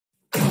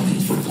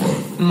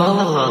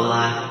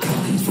Mowalola.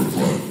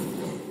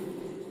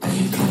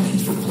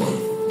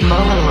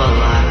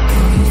 Mowalola.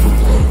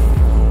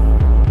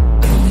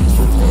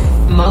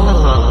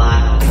 Mowalola.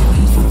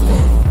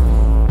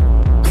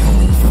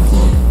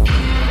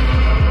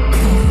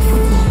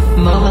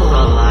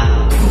 Mowalola.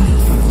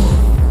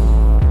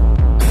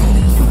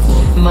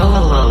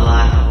 Mowalola.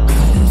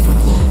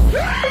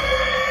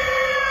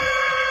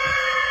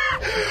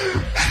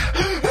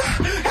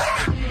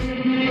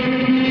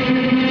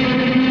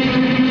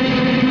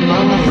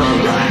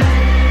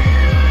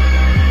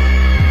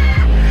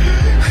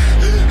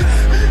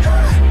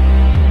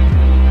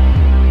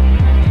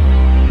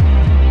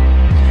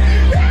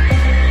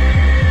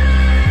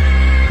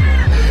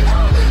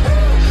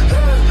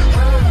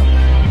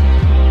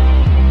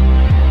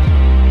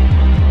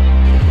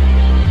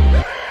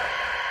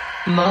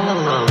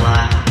 Mowalola.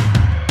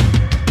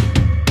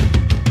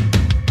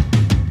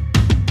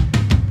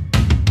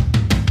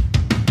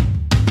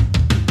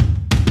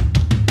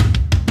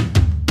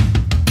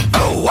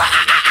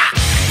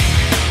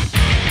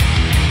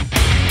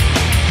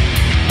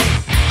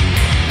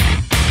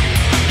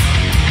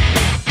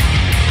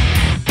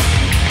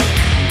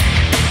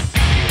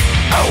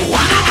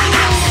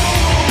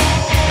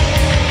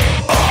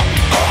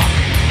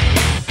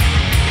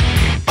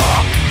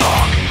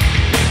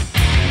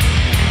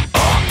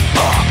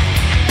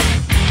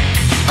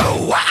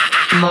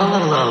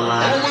 Mowalola.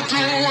 All we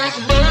do is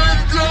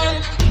make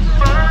up,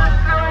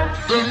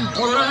 then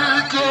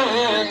break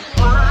up.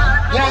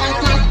 Why don't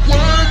we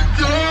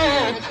wake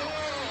up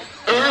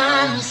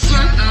and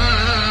sing?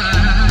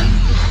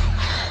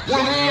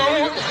 When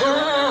love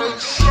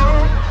hurts,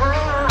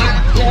 it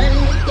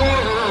won't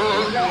work.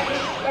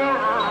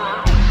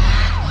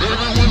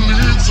 Baby, we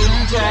need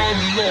some time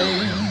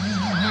alone.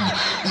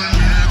 We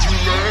need to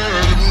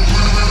let it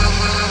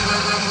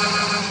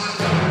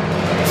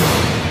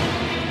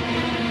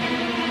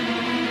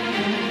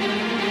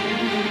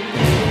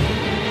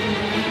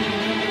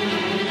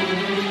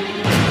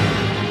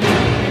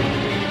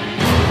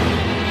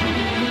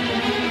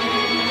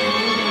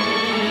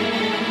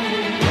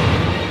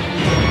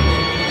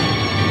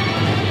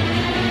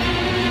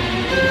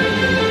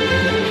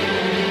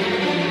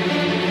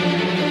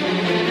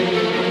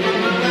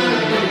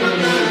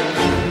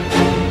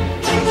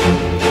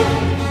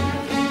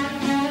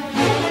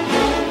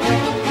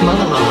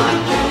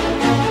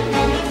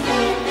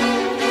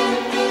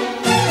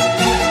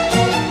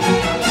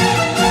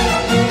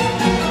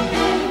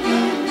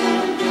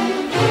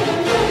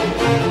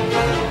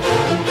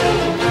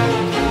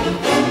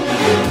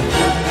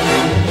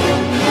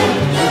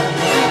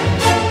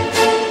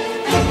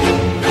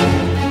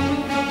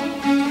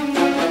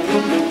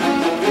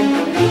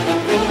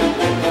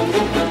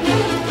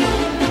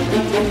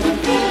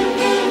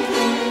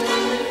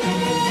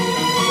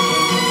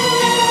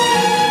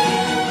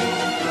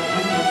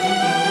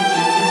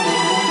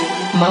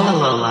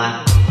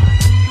Mowalola.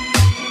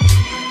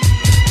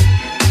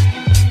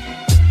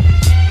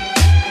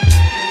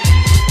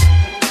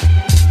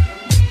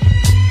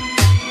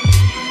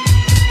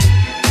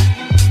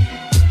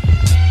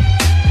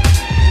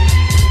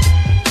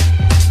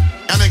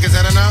 Y'all niggas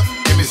had enough?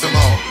 Give me some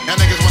more. Y'all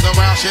niggas want the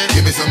wild shit?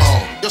 Give me some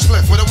more. Yo,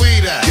 Spliff, where the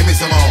weed at? Give me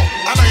some more.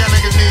 I know y'all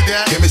niggas need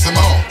that. Give me some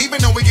more.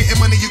 Even though we getting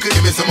money, you could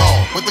give me some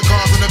more. With the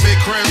cars and the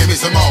big crib, give me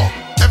some more.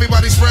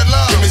 Everybody spread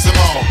love. Give me some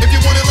more. If you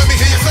want it, let me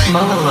hear you say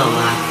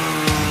Mowalola.